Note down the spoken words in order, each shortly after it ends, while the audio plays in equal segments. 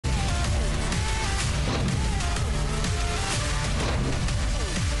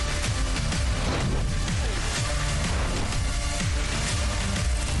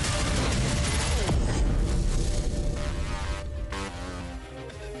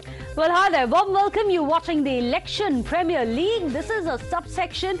Well, hi there. Warm welcome. You're watching the Election Premier League. This is a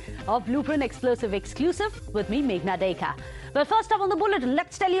subsection of Blueprint Explosive Exclusive with me, Meghna Deka. Well, first up on the bulletin,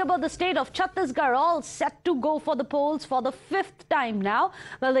 let's tell you about the state of Chhattisgarh, all set to go for the polls for the fifth time now.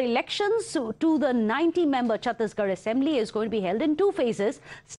 Well, the elections to the 90-member Chhattisgarh Assembly is going to be held in two phases,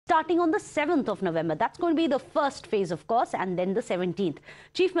 starting on the 7th of November. That's going to be the first phase, of course, and then the 17th.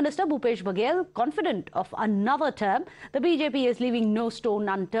 Chief Minister Bhupesh Baghel, confident of another term. The BJP is leaving no stone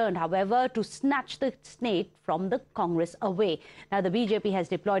unturned, however, to snatch the state from the Congress away. Now, the BJP has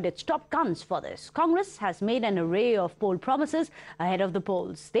deployed its top guns for this. Congress has made an array of poll promises ahead of the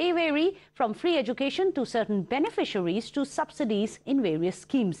polls. They vary from free education to certain beneficiaries to subsidies in various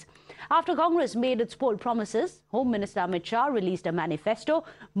schemes. After Congress made its poll promises, Home Minister Amit Shah released a manifesto,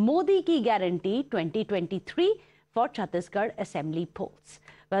 Modi Ki Guarantee 2023, for Chhattisgarh Assembly polls.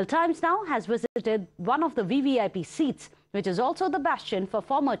 Well, Times Now has visited one of the VVIP seats, which is also the bastion for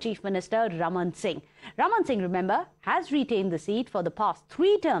former Chief Minister Raman Singh. Raman Singh, remember, has retained the seat for the past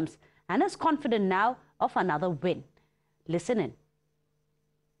 3 terms and is confident now of another win. Listen in.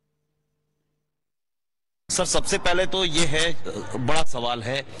 Sir, सबसे पहले तो ये है, बड़ा सवाल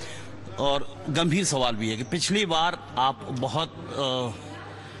है और गंभीर सवाल भी है कि पिछली बार आप बहुत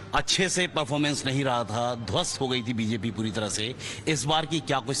अच्छे से परफॉर्मेंस नहीं रहा था, ध्वस्त हो गई थी बीजेपी पूरी तरह से। इस बार की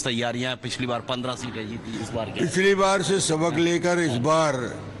क्या कुछ तैयारियां? पिछली बार 15 सीटें जीती, इस बार क्या? पिछली बार से सबक लेकर इस बार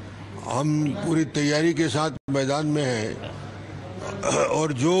हम पूरी तैयारी के साथ मैदान में हैं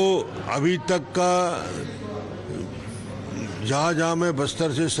और जो अभी तक का जहां मैं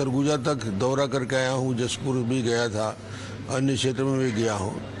बस्तर से सरगुजा तक दौरा करके आया हूं, जसपुर भी गया था, अन्य क्षेत्र में भी गया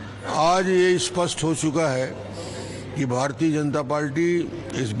हूं, आज ये स्पष्ट हो चुका है कि भारतीय जनता पार्टी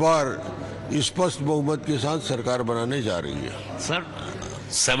इस बार स्पष्ट बहुमत के साथ सरकार बनाने जा रही है। सर,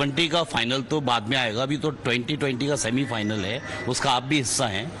 70 का फाइनल तो बाद में आएगा, अभी तो 2020 का सेमीफाइनल है, उसका आप भी हिस्सा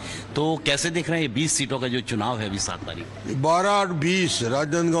हैं, तो कैसे देख रहे हैं 20 सीटों का जो चुनाव है अभी 7 तारीख? 12 और 20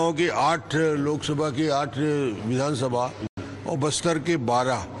 राजनांदगांव के 8 लोकसभा की 8 विधानसभा और बस्तर के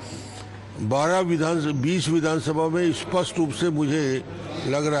 20 विधानसभा में स्पष्ट रूप से मुझे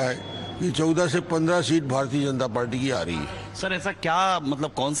लग रहा है कि 14 से 15 सीट भारतीय जनता पार्टी की आ रही है। सर, ऐसा क्या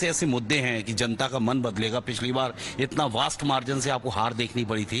मतलब कौन से ऐसे मुद्दे हैं कि जनता का मन बदलेगा? पिछली बार इतना वास्ट मार्जिन से आपको हार देखनी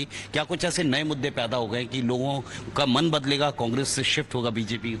पड़ी थी, क्या कुछ ऐसे नए मुद्दे पैदा हो गए कि लोगों का मन बदलेगा, कांग्रेस से शिफ्ट होगा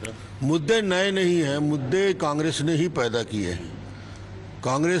बीजेपी की तरफ? मुद्दे नए नहीं हैं, मुद्दे कांग्रेस ने ही पैदा किए हैं,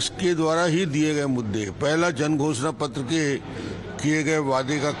 कांग्रेस के द्वारा ही दिए गए मुद्दे। पहला, जन घोषणा पत्र के किए गए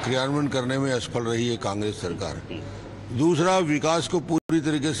वादे का क्रियान्वयन करने में असफल रही है कांग्रेस सरकार। दूसरा, विकास को पूरी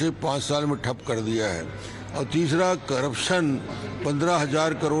तरीके से 5 साल में ठप कर दिया है। और तीसरा, करप्शन,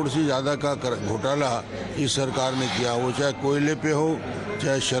 15,000 करोड़ से ज़्यादा का घोटाला इस सरकार ने किया, वो चाहे कोयले पे हो,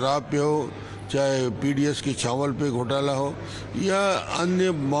 चाहे शराब पे हो, चाहे पीडीएस की चावल पे घोटाला हो, या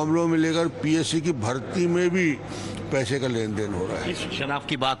अन्य मामलों में लेकर पीएससी की भर्ती में भी पैसे का लेन देन हो रहा है। शराब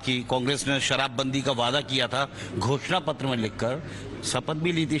की बात की, कांग्रेस ने शराबबंदी का वादा किया था घोषणा पत्र में लिखकर, शपथ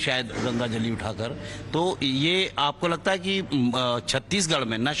भी ली थी शायद गंगा जली उठाकर, तो ये आपको लगता है कि छत्तीसगढ़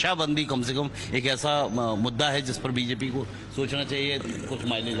में नशाबंदी कम से कम एक ऐसा मुद्दा है जिस पर बीजेपी को सोचना चाहिए कुछ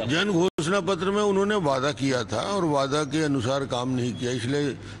मायने का? जन घोषणा पत्र में उन्होंने वादा किया था और वादा के अनुसार काम नहीं किया,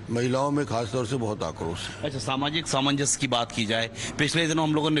 इसलिए महिलाओं में खासतौर से बहुत आक्रोश है। अच्छा, सामाजिक सामंजस्य की बात की जाए, पिछले दिनों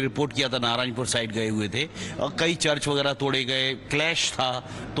हम लोगों ने रिपोर्ट किया था, नारायणपुर साइड गए हुए थे और कई चर्च वगैरह तोड़े गए, क्लैश था,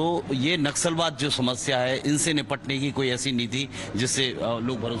 तो ये नक्सलवाद जो समस्या है, इनसे निपटने की कोई ऐसी नीति जिससे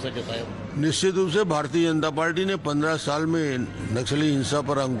लोग भरोसा जताए? निश्चित रूप से भारतीय जनता पार्टी ने 15 साल में नक्सली हिंसा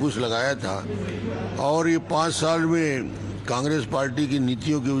पर अंकुश लगाया था और ये 5 साल में कांग्रेस पार्टी की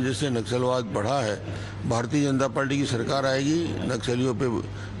नीतियों की वजह से नक्सलवाद बढ़ा है। भारतीय जनता पार्टी की सरकार आएगी, नक्सलियों पे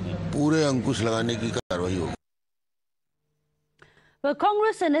पूरे अंकुश लगाने की कार्रवाई होगी। Well,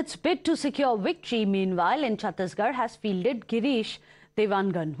 Congress, in its bid to secure victory, meanwhile, in Chhattisgarh, has fielded Girish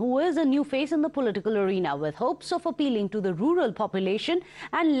Devangan, who is a new face in the political arena, with hopes of appealing to the rural population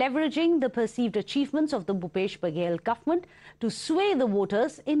and leveraging the perceived achievements of the Bhupesh Baghel government to sway the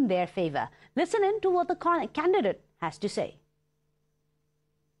voters in their favor. Listen in to what the candidate has to say.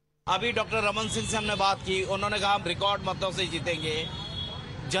 अभी doctor Raman Singh से हमने बात की, उन्होंने कहा हम record मतों से जीतेंगे।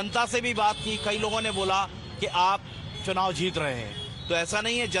 जनता से भी बात की, कई लोगों ने बोला कि आप चुनाव जीत रहे हैं, तो ऐसा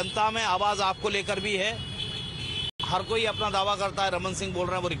नहीं है, जनता में आवाज आपको लेकर भी है। हर कोई अपना दावा करता है, रमन सिंह बोल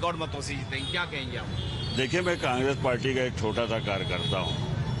रहे हैं वो रिकॉर्ड मतों से जीतेंगे, क्या कहेंगे आप? देखिए, मैं कांग्रेस पार्टी का एक छोटा सा कार्यकर्ता हूं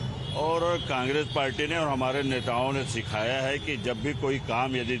और कांग्रेस पार्टी ने और हमारे नेताओं ने सिखाया है कि जब भी कोई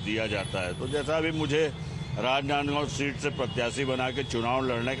काम यदि दिया जाता है, तो जैसा अभी मुझे राजनांदगांव सीट से प्रत्याशी बना के चुनाव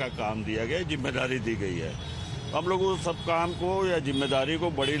लड़ने का काम दिया गया, जिम्मेदारी दी गई है, हम लोग उस सब काम को या जिम्मेदारी को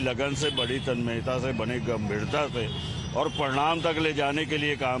बड़ी लगन से, बड़ी तन्मयता से, बड़ी गंभीरता से और परिणाम तक ले जाने के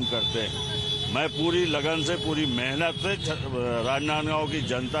लिए काम करते हैं। मैं पूरी लगन से, पूरी मेहनत से राजनांदगांव की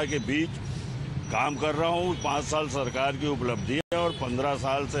जनता के बीच काम कर रहा हूँ। 5 साल सरकार की उपलब्धियाँ और 15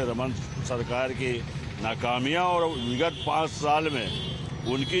 साल से रमन सरकार की नाकामियाँ और विगत 5 साल में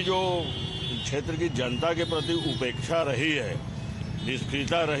उनकी जो क्षेत्र की जनता के प्रति उपेक्षा रही है,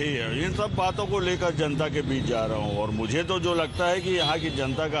 निष्क्रियता रही है, इन सब बातों को लेकर जनता के बीच जा रहा हूँ। और मुझे तो जो लगता है कि यहाँ की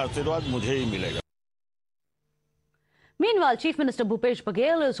जनता का आशीर्वाद मुझे ही मिलेगा। Meanwhile, Chief Minister Bhupesh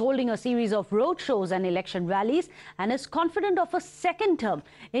Baghel is holding a series of road shows and election rallies and is confident of a second term.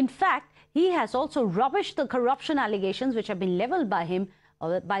 In fact, he has also rubbished the corruption allegations which have been leveled by him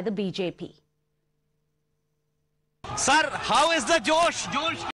by the BJP. Sir, how is the Josh?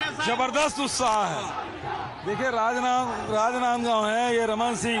 जबरदस्त उत्साह है। देखिए, राजनांदगांव है, ये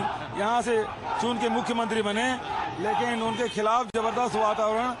रमन सिंह यहाँ से चुन के मुख्यमंत्री बने, लेकिन उनके खिलाफ जबरदस्त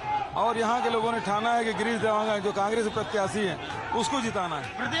वातावरण और यहाँ के लोगों ने ठाना है कि गिरीश देवांगन जो कांग्रेस प्रत्याशी हैं उसको जिताना है।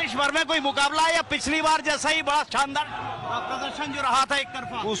 प्रदेश भर में कोई मुकाबला है या पिछली बार जैसा ही बड़ा शानदार प्रदर्शन जो रहा था एक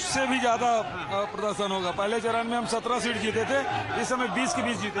तरफा? उससे भी ज्यादा प्रदर्शन होगा। पहले चरण में हम 17 सीट जीते थे, इस समय 20 के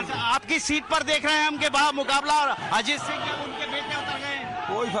 20 जीते। अच्छा, आपकी सीट पर देख रहे हैं हम के बाद मुकाबला और अजीत सिंह के उनके बेटे उतर गए,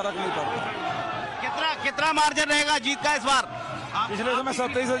 कोई फर्क नहीं पड़ता। कितना मार्जिन रहेगा जीत का इस बार? पिछले समय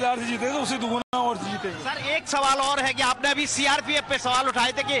 27,000 से जीते थे, उसी दुगुना और जीते। सर, एक सवाल और है कि आपने अभी सीआरपीएफ पे सवाल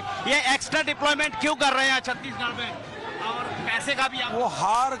उठाए थे कि ये एक्स्ट्रा डिप्लॉयमेंट क्यों कर रहे हैं छत्तीसगढ़ में, और पैसे का भी वो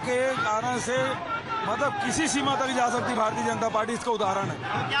हार के कारण से मतलब किसी सीमा तक जा सकती भारतीय जनता पार्टी, इसका उदाहरण है।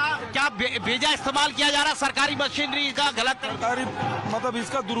 क्या बेजा इस्तेमाल किया जा रहा है सरकारी मशीनरी का? गलत सरकारी मतलब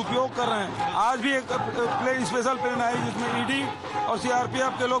इसका दुरुपयोग कर रहे हैं। आज भी एक स्पेशल प्लेन आई जिसमें ईडी और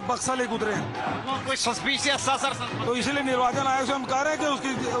सीआरपीएफ के लोग बक्सा लेकर उतरे हैं। कोई सस्पिशियस था सर? तो इसलिए निर्वाचन आयोग से हम कह रहे हैं कि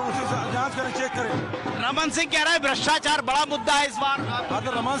उसकी जांच करें, चेक करें। रमन सिंह कह रहा है भ्रष्टाचार बड़ा मुद्दा है इस बार।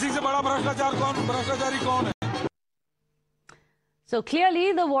 तो रमन सिंह से बड़ा भ्रष्टाचारी कौन है? So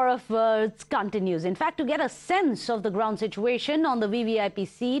clearly the war of words continues. In fact, to get a sense of the ground situation on the VVIP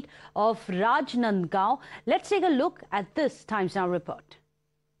seat of Rajnandgaon, let's take a look at this Times Now report.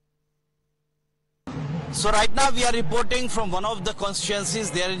 So right now we are reporting from one of the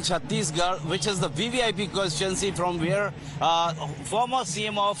constituencies there in Chhattisgarh, which is the VVIP constituency, from where former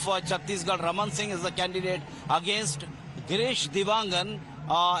CM of Chhattisgarh Raman Singh is the candidate against Girish Devangan.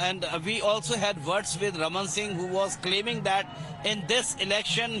 And we also had words with Raman Singh, who was claiming that in this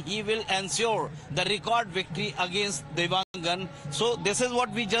election he will ensure the record victory against Devangan. So this is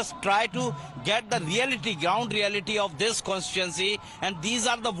what we just try to get the reality, ground reality of this constituency, and these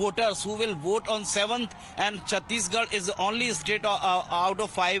are the voters who will vote on 7th, and Chhattisgarh is the only state out of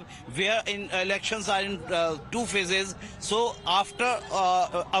 5 where elections are in 2 phases. So after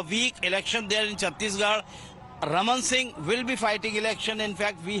a week election there in Chhattisgarh, Raman Singh will be fighting election. In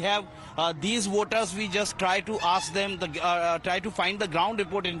fact, we have these voters. We just try to ask them, try to find the ground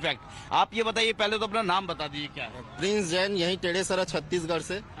report. In fact, आप ये बताइए, पहले तो अपना नाम बता दीजिए क्या है? प्रिंस जैन, यहीं टेढ़ेसरा छत्तीसगढ़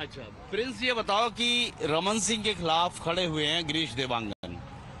से। अच्छा प्रिंस, ये बताओ कि रमन सिंह के खिलाफ खड़े हुए हैं गिरीश देवांगन,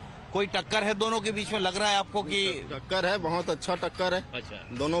 कोई टक्कर है दोनों के बीच में? लग रहा है आपको कि टक्कर है, बहुत अच्छा टक्कर है। अच्छा,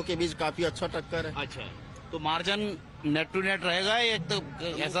 दोनों के बीच काफी अच्छा टक्कर है। अच्छा, तो मार्जिन नेट टू नेट रहेगा? एक तो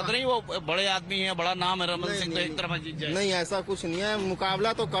ऐसा तो नहीं वो बड़े आदमी है, बड़ा नाम है रमन सिंह, तो एक तरफ जीत जाए? नहीं, ऐसा कुछ नहीं है।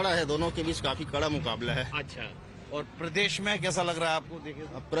 मुकाबला तो कड़ा है, दोनों के बीच काफी कड़ा मुकाबला है। अच्छा, और प्रदेश में कैसा लग रहा है आपको? देखिए,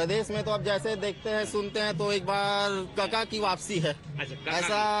 प्रदेश में तो अब जैसे देखते हैं सुनते हैं तो एक बार काका की वापसी है। अच्छा,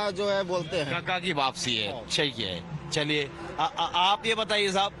 ऐसा जो है बोलते हैं, काका की वापसी है। सही है। चलिए, आप ये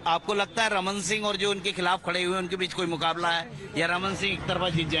बताइए साहब, आपको लगता है रमन सिंह और जो उनके खिलाफ खड़े हुए हैं उनके बीच कोई मुकाबला है, या रमन सिंह एक तरफा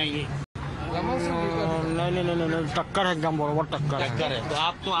जीत जाएंगे? नहीं, टक्कर है, एकदम बराबर टक्कर है।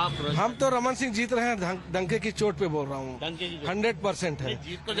 तो आप हम तो रमन सिंह जीत रहे हैं, डंके की चोट पे बोल रहा हूँ। 100% है,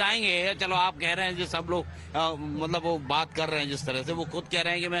 जीत तो जाएंगे। चलो, आप कह रहे हैं जो सब लोग मतलब वो बात कर रहे हैं जिस तरह से, वो खुद कह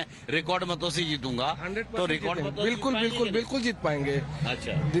रहे हैं कि मैं रिकॉर्ड मतों से जीतूंगा, तो रिकॉर्ड मतों बिल्कुल जीत पाएंगे।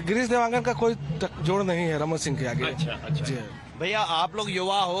 अच्छा, गिरीश देवांगन का कोई जोड़ नहीं है रमन सिंह के आगे। अच्छा। भैया, आप लोग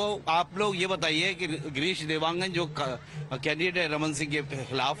युवा हो, आप लोग ये बताइए कि गिरीश देवांगन जो कैंडिडेट है रमन सिंह के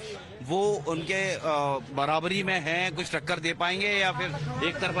खिलाफ, वो उनके बराबरी में हैं, कुछ टक्कर दे पाएंगे या फिर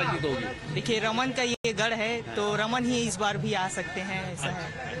एक तरफा जीत होगी? देखिए, रमन का ये गढ़ है, तो रमन ही इस बार भी आ सकते हैं, ऐसा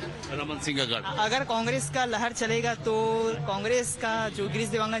है। रमन सिंह का गढ़, अगर कांग्रेस का लहर चलेगा तो कांग्रेस का जो गिरीश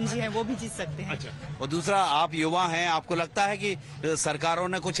देवांगन जी हैं वो भी जीत सकते हैं। अच्छा, और दूसरा, आप युवा हैं, आपको लगता है कि सरकारों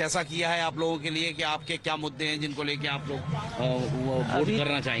ने कुछ ऐसा किया है आप लोगों के लिए कि आपके क्या मुद्दे हैं जिनको लेके आप लोग वोट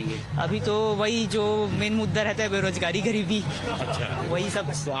करना चाहेंगे? अभी तो वही जो मेन मुद्दा रहता है, बेरोजगारी, गरीबी। अच्छा, वही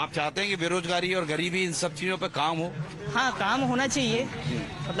सब। तो आप चाहते हैं कि बेरोजगारी और गरीबी, इन सब चीजों पे काम हो? हाँ, काम होना चाहिए,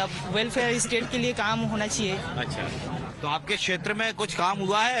 मतलब वेलफेयर स्टेट के लिए काम होना चाहिए। अच्छा, तो आपके क्षेत्र में कुछ काम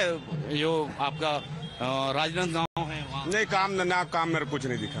हुआ है जो आपका राजनांदगांव है नहीं, काम मेरे कुछ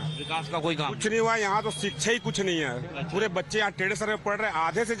नहीं दिखा। विकास का कोई काम कुछ नहीं हुआ यहाँ तो। शिक्षा ही कुछ नहीं है। पूरे बच्चे यहाँ टेढ़े सर में पढ़ रहे हैं,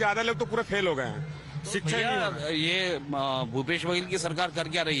 आधे से ज्यादा लोग तो पूरे फेल हो गए हैं। शिक्षा ये भूपेश बघेल की सरकार कर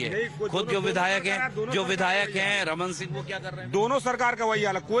क्या रही है? खुद जो विधायक हैं रमन सिंह, वो क्या कर रहे हैं? दोनों सरकार का वही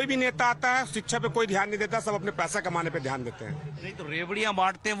हाल है। कोई भी नेता आता है शिक्षा पे कोई ध्यान नहीं देता, सब अपने पैसा कमाने पे ध्यान देते हैं। नहीं तो रेवड़ियां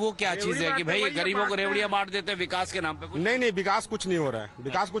बांटते हैं, वो क्या चीज है कि भाई गरीबों को रेवड़ियां बांट देते हैं विकास के नाम पे? नहीं, विकास कुछ नहीं हो रहा है।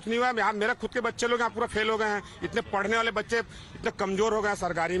 विकास कुछ नहीं हुआ है। यहाँ मेरा खुद के बच्चे लोग यहाँ पूरा फेल हो गए हैं। इतने पढ़ने वाले बच्चे इतने कमजोर हो गए हैं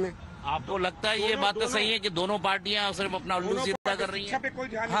सरकारी में। आपको लगता है ये बात तो सही है कि दोनों पार्टियां सिर्फ अपना उल्लू सीधा कर रही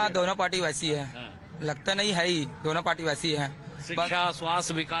हैं? हाँ, दोनों पार्टी वैसी है। लगता नहीं है ही, दोनों पार्टी वैसी है। शिक्षा,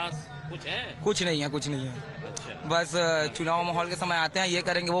 स्वास्थ्य, विकास कुछ है? कुछ नहीं है। अच्छा। बस चुनाव माहौल के समय आते हैं, ये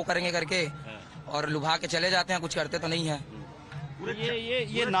करेंगे वो करेंगे करके और लुभा के चले जाते हैं, कुछ करते तो नहीं है।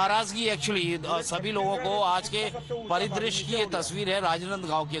 ये नाराजगी एक्चुअली सभी लोगों को आज के परिदृश्य की ये तस्वीर है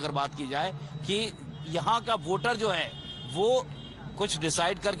राजनांदगांव की, अगर बात की जाए कि यहाँ का वोटर जो है वो कुछ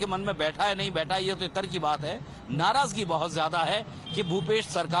डिसाइड करके मन में बैठा है नहीं बैठा है, ये तो इतर की बात है। नाराजगी बहुत ज्यादा है कि भूपेश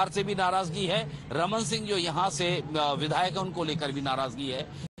सरकार से भी नाराजगी है, रमन सिंह जो यहाँ से विधायक है उनको लेकर भी नाराजगी है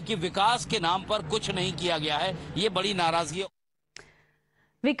कि विकास के नाम पर कुछ नहीं किया गया है। ये बड़ी नाराजगी है।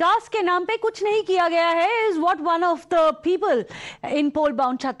 विकास के नाम पे कुछ नहीं किया गया है is what one of the people in poll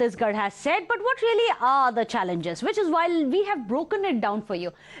bound Chhattisgarh has said. But what really are the challenges, which is why we have broken it down for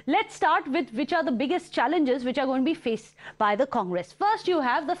you. Let's start with which are the biggest challenges which are going to be faced by the Congress. First, you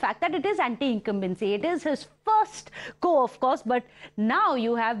have the fact that it is anti-incumbency. It is his first go, of course, but now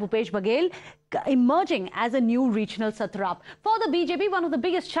you have Bhupesh Baghel emerging as a new regional satrap. For the BJP, one of the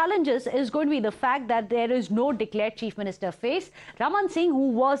biggest challenges is going to be the fact that there is no declared chief minister face. Raman Singh, who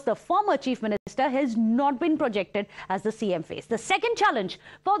was the former chief minister, has not been projected as the CM face. The second challenge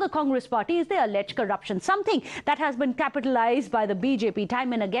for the Congress party is the alleged corruption, something that has been capitalized by the BJP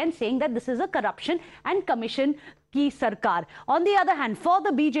time and again, saying that this is a corruption and commission की सरकार. On the other hand, for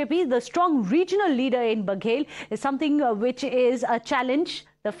the BJP, the strong regional leader in Baghel is something which is a challenge.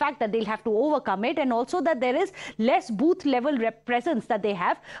 The fact that they'll have to overcome it, and also that there is less booth level presence that they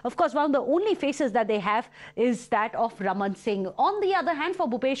have. Of course, one of the only faces that they have is that of Raman Singh. On the other hand, for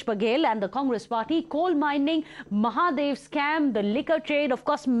Bhupesh Baghel and the Congress party, coal mining, Mahadev scam, the liquor trade, of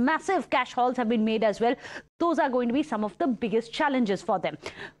course, massive cash hauls have been made as well. Those are going to be some of the biggest challenges for them.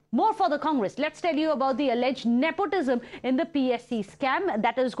 More for the Congress. Let's tell you about the alleged nepotism in the PSC scam.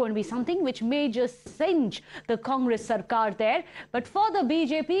 That is going to be something which may just singe the Congress Sarkar there. But for the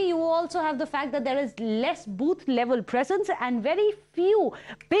BJP, you also have the fact that there is less booth level presence and very few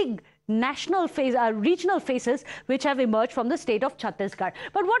big national regional faces which have emerged from the state of Chhattisgarh.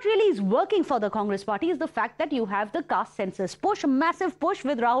 But what really is working for the Congress party is the fact that you have the caste census push, a massive push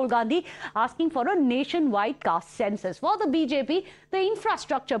with Rahul Gandhi asking for a nationwide caste census. For the BJP, the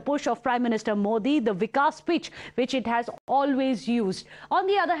infrastructure push of Prime Minister Modi, the Vikas pitch which it has always used. On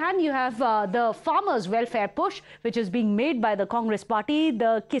the other hand, you have the farmers' welfare push which is being made by the Congress party,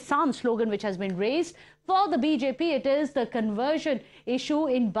 the Kisan slogan which has been raised. For the BJP, it is the conversion issue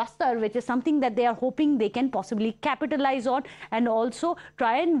in Bastar, which is something that they are hoping they can possibly capitalize on and also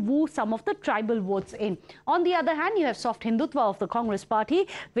try and woo some of the tribal votes in. On the other hand, you have soft Hindutva of the Congress party,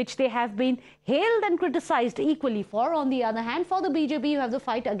 which they have been hailed and criticized equally for. On the other hand, for the BJP, you have the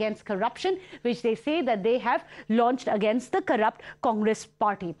fight against corruption, which they say that they have launched against the corrupt Congress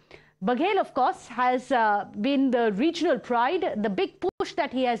party. Baghel, of course, has been the regional pride, the big push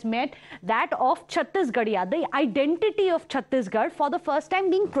that he has made, that of Chhattisgarh, the identity of Chhattisgarh for the first time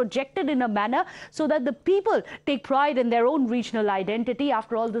being projected in a manner so that the people take pride in their own regional identity.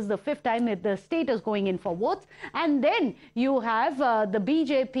 After all, this is the fifth time that the state is going in for votes. And then you have the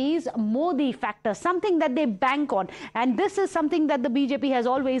BJP's Modi factor, something that they bank on. And this is something that the BJP has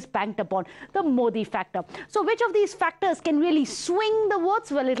always banked upon, the Modi factor. So which of these factors can really swing the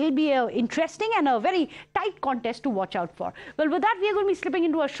votes? Well, it'll be interesting and a very tight contest to watch out for. Well, with that, we are going to be slipping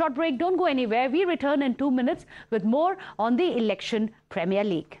into a short break. Don't go anywhere. We return in 2 minutes with more on the Election Premier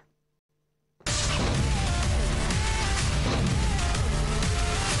League.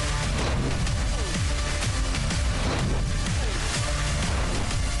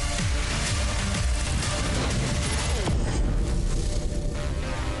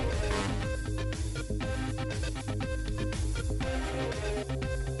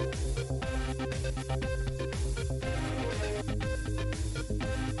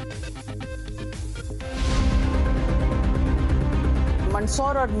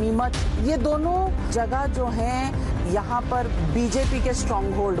 Mandsaur और नीमच, ये दोनों जगह जो हैं यहाँ पर BJP के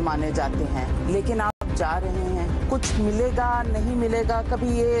strong hold माने जाते हैं। लेकिन आप जा रहे हैं, कुछ मिलेगा नहीं मिलेगा,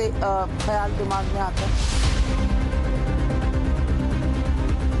 कभी ये ख्याल दिमाग में आता है?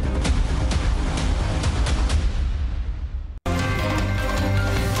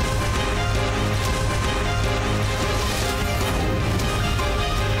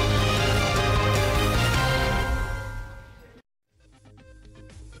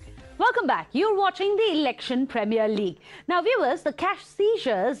 You're watching the Election Premier League. Now, viewers, the cash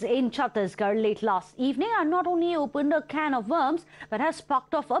seizures in Chhattisgarh late last evening are not only opened a can of worms, but has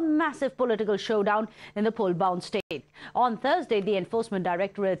sparked off a massive political showdown in the poll-bound state. On Thursday, the Enforcement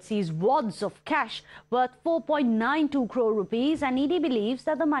Directorate seized wads of cash worth 4.92 crore rupees, and ED believes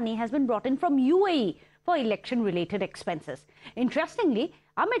that the money has been brought in from UAE for election-related expenses. Interestingly,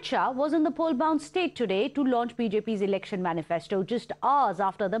 Amit Shah was in the poll-bound state today to launch BJP's election manifesto just hours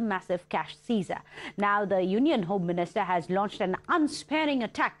after the massive cash seizure. Now, the Union Home Minister has launched an unsparing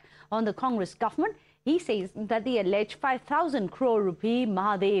attack on the Congress government. He says that the alleged 5,000 crore rupee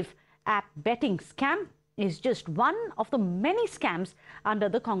Mahadev app betting scam is just one of the many scams under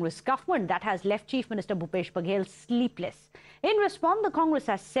the Congress government that has left Chief Minister Bhupesh Baghel sleepless. In response, the Congress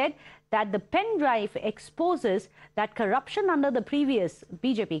has said that the pen drive exposes that corruption under the previous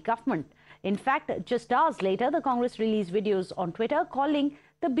BJP government. In fact, just hours later, the Congress released videos on Twitter calling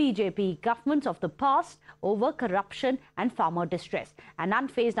the BJP governments of the past over corruption and farmer distress. An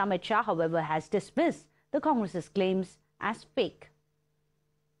unfazed Amit Shah, however, has dismissed the Congress's claims as fake.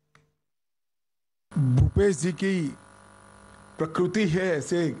 Bhupesh जी की प्रकृति है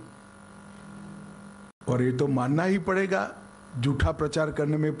ऐसे, और ये तो मानना ही पड़ेगा, झूठा प्रचार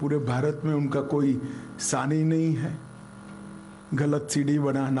करने में पूरे भारत में उनका कोई सानी नहीं है। गलत सीडी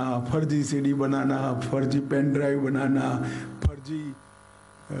बनाना, फर्जी सीडी बनाना, फर्जी पेन ड्राइव बनाना, फर्जी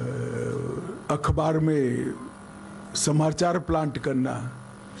अखबार में समाचार प्लांट करना,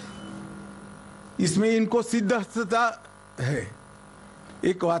 इसमें इनको सिद्धता है।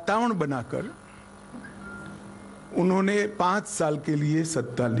 एक वातावरण बनाकर उन्होंने 5 साल के लिए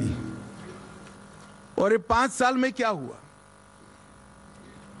सत्ता ली, और ये 5 साल में क्या हुआ?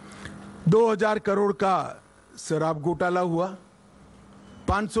 2000 करोड़ का शराब घोटाला हुआ,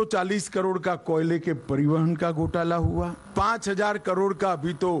 540 करोड़ का कोयले के परिवहन का घोटाला हुआ, 5000 करोड़ का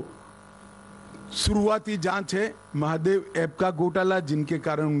अभी तो शुरुआती जांच है महादेव ऐप का घोटाला, जिनके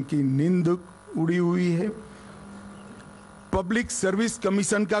कारण उनकी नींद उड़ी हुई है, पब्लिक सर्विस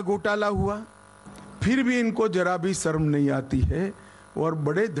कमीशन का घोटाला हुआ। फिर भी इनको जरा भी शर्म नहीं आती है, और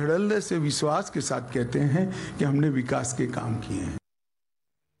बड़े धड़ल्ले से विश्वास के साथ कहते हैं कि हमने विकास के काम किए हैं।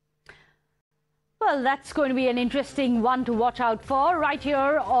 Well, that's going to be an interesting one to watch out for right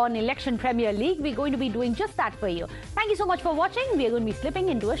here on Election Premier League. We're going to be doing just that for you. Thank you so much for watching. We are going to be slipping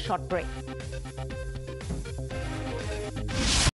into a short break.